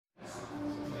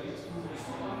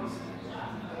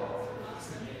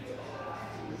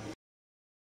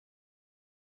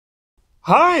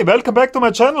Hi, welcome back to my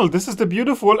channel. This is the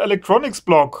beautiful electronics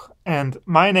blog and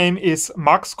my name is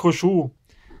Max Koschou.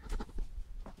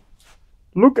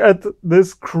 Look at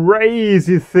this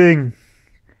crazy thing.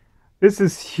 This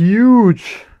is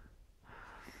huge.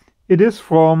 It is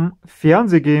from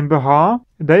Fernseh GmbH.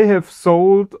 They have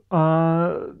sold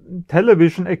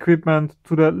television equipment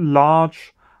to the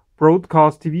large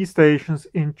broadcast TV stations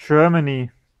in Germany.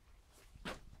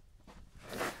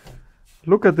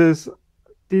 Look at this.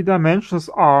 The dimensions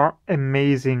are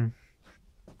amazing.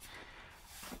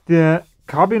 The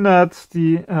cabinet,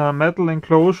 the metal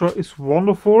enclosure is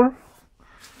wonderful.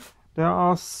 There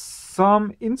are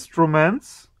some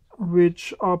instruments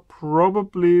which are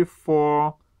probably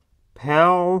for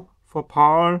PAL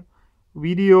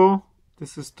video.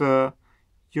 This is the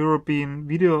European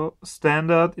video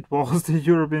standard. It was the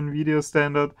European video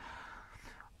standard.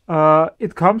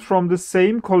 It comes from the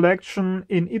same collection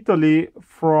in Italy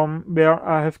from where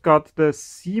I have got the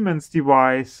Siemens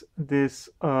device, this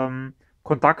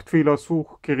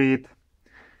Kontaktfehlersuchgerät.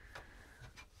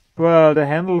 Well, the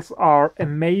handles are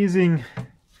amazing.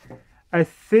 I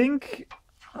think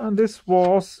this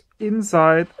was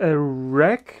inside a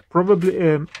rack, probably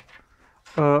a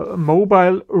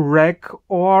mobile rack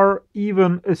or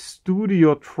even a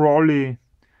studio trolley.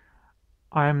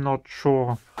 I'm not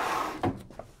sure.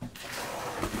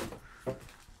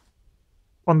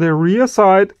 On the rear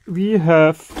side we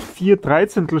have 4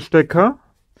 13 Stecker.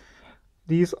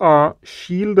 These are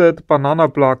shielded banana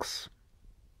plugs.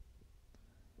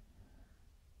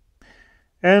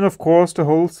 And of course the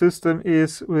whole system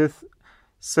is with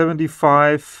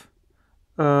 75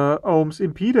 ohms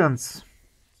impedance.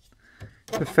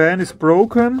 The fan is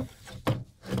broken.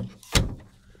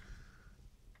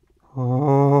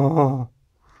 Oh,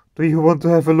 do you want to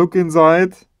have a look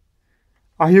inside?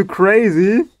 Are you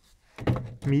crazy?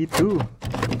 Me too.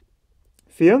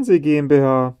 Fernseh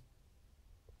GmbH.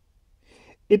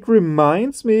 It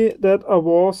reminds me that I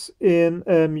was in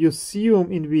a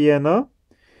museum in Vienna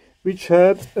which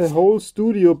had a whole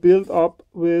studio built up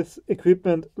with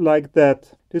equipment like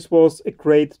that. This was a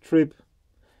great trip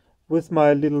with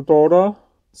my little daughter.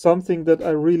 Something that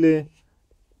I really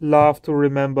love to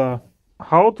remember.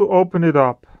 How to open it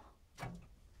up?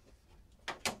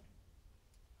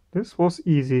 This was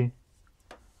easy.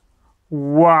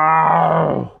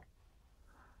 Wow!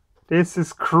 This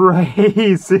is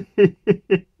crazy!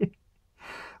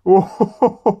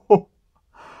 Whoa.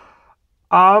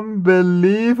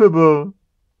 Unbelievable!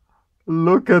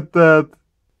 Look at that!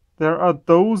 There are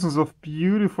dozens of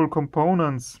beautiful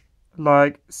components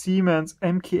like Siemens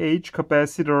MKH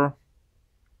capacitor,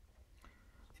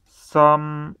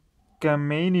 some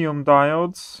germanium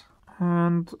diodes,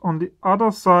 and on the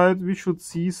other side we should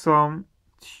see some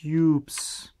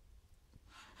tubes.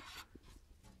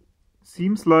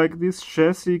 Seems like this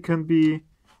chassis can be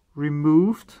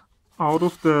removed out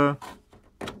of the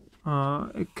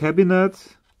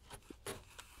cabinet.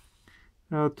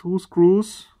 2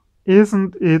 screws.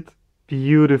 Isn't it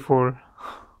beautiful?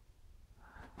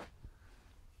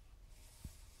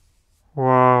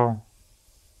 Wow.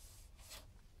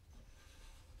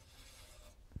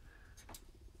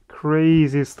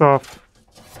 Crazy stuff.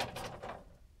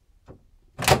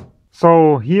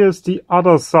 So here's the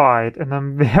other side, and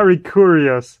I'm very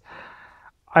curious.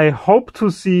 I hope to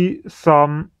see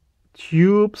some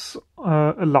tubes,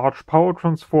 a large power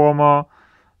transformer,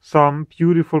 some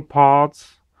beautiful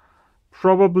parts,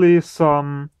 probably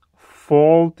some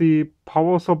faulty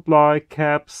power supply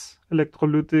caps,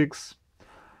 electrolytics,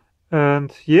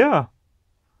 and yeah,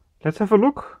 let's have a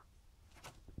look.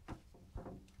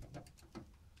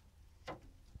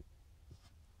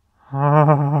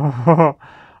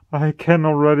 I can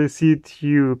already see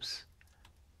tubes.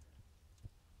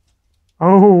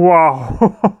 Oh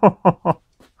wow!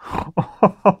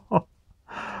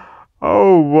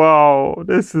 Oh wow!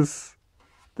 This is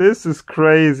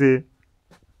crazy.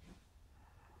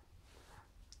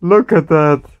 Look at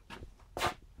that.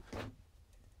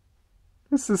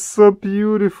 This is so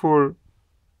beautiful.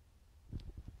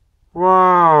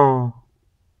 Wow!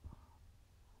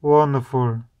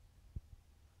 Wonderful.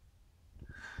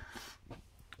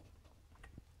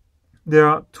 There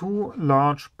are 2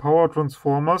 large power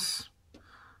transformers.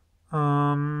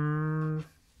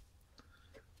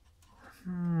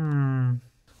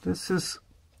 This is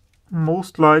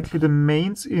most likely the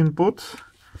mains input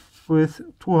with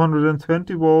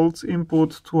 220 volts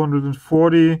input,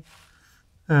 240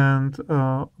 and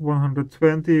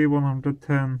 120,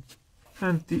 110.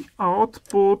 And the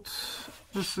output,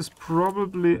 this is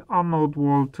probably anode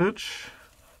voltage.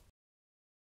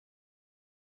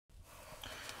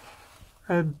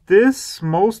 This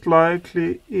most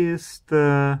likely is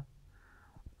the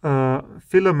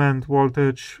filament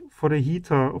voltage for the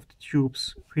heater of the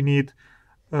tubes. We need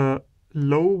low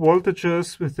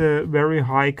voltages with a very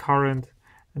high current,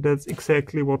 and that's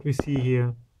exactly what we see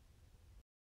here.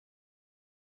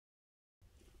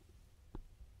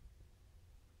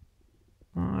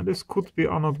 This could be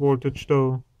anode voltage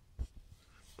though,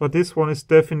 but this one is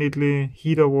definitely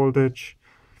heater voltage,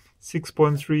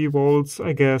 6.3 volts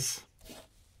I guess,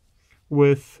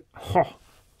 with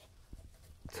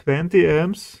 20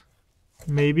 amps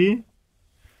maybe,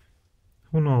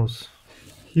 who knows.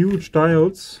 Huge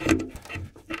diodes.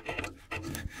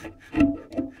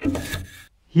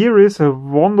 Here is a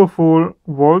wonderful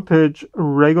voltage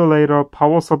regulator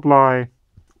power supply.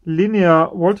 Linear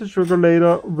voltage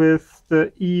regulator with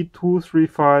the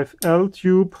E235L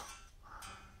tube,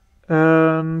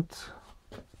 and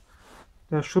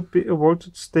there should be a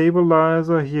voltage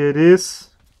stabilizer. Here it is.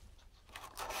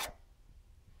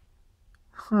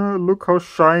 Look how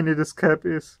shiny this cap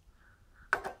is.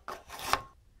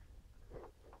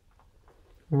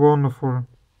 Wonderful.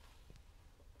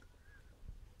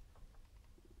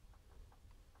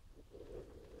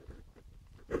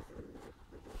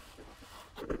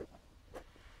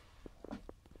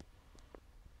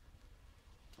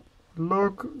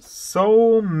 Look,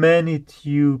 so many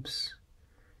tubes.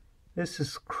 This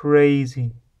is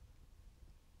crazy.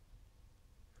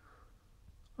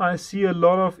 I see a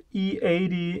lot of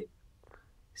E80CF.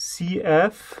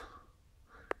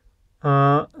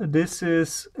 This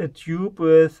is a tube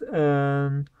with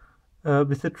a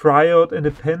triode and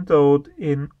a pentode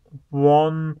in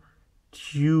one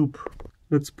tube.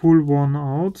 Let's pull one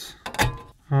out.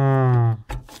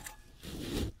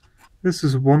 This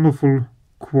is wonderful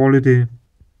quality.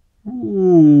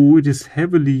 Ooh, it is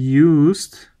heavily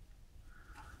used.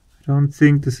 I don't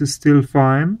think this is still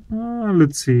fine.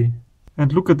 Let's see.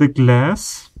 And look at the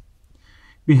glass.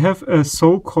 We have a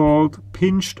so-called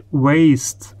pinched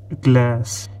waste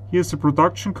glass. Here's the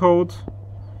production code,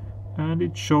 and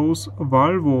it shows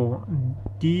Valvo.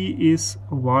 D is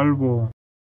Valvo.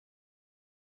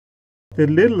 The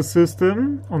little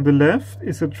system on the left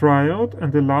is a triode,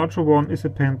 and the larger one is a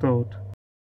pentode.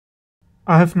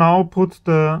 I have now put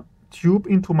the tube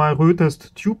into my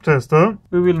Rötest tube tester.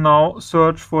 We will now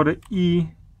search for the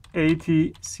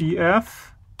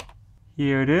E80CF.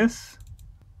 Here it is.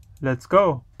 Let's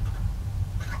go.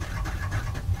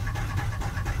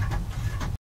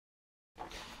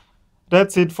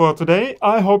 That's it for today.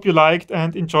 I hope you liked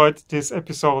and enjoyed this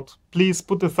episode. Please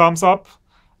put a thumbs up.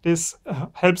 This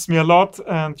helps me a lot,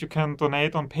 and you can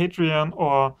donate on Patreon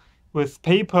or with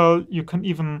PayPal. You can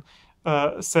even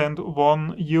send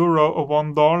 €1 or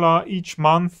 $1 each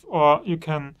month, or you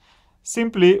can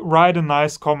simply write a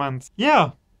nice comment.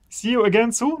 Yeah, see you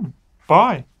again soon.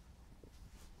 Bye.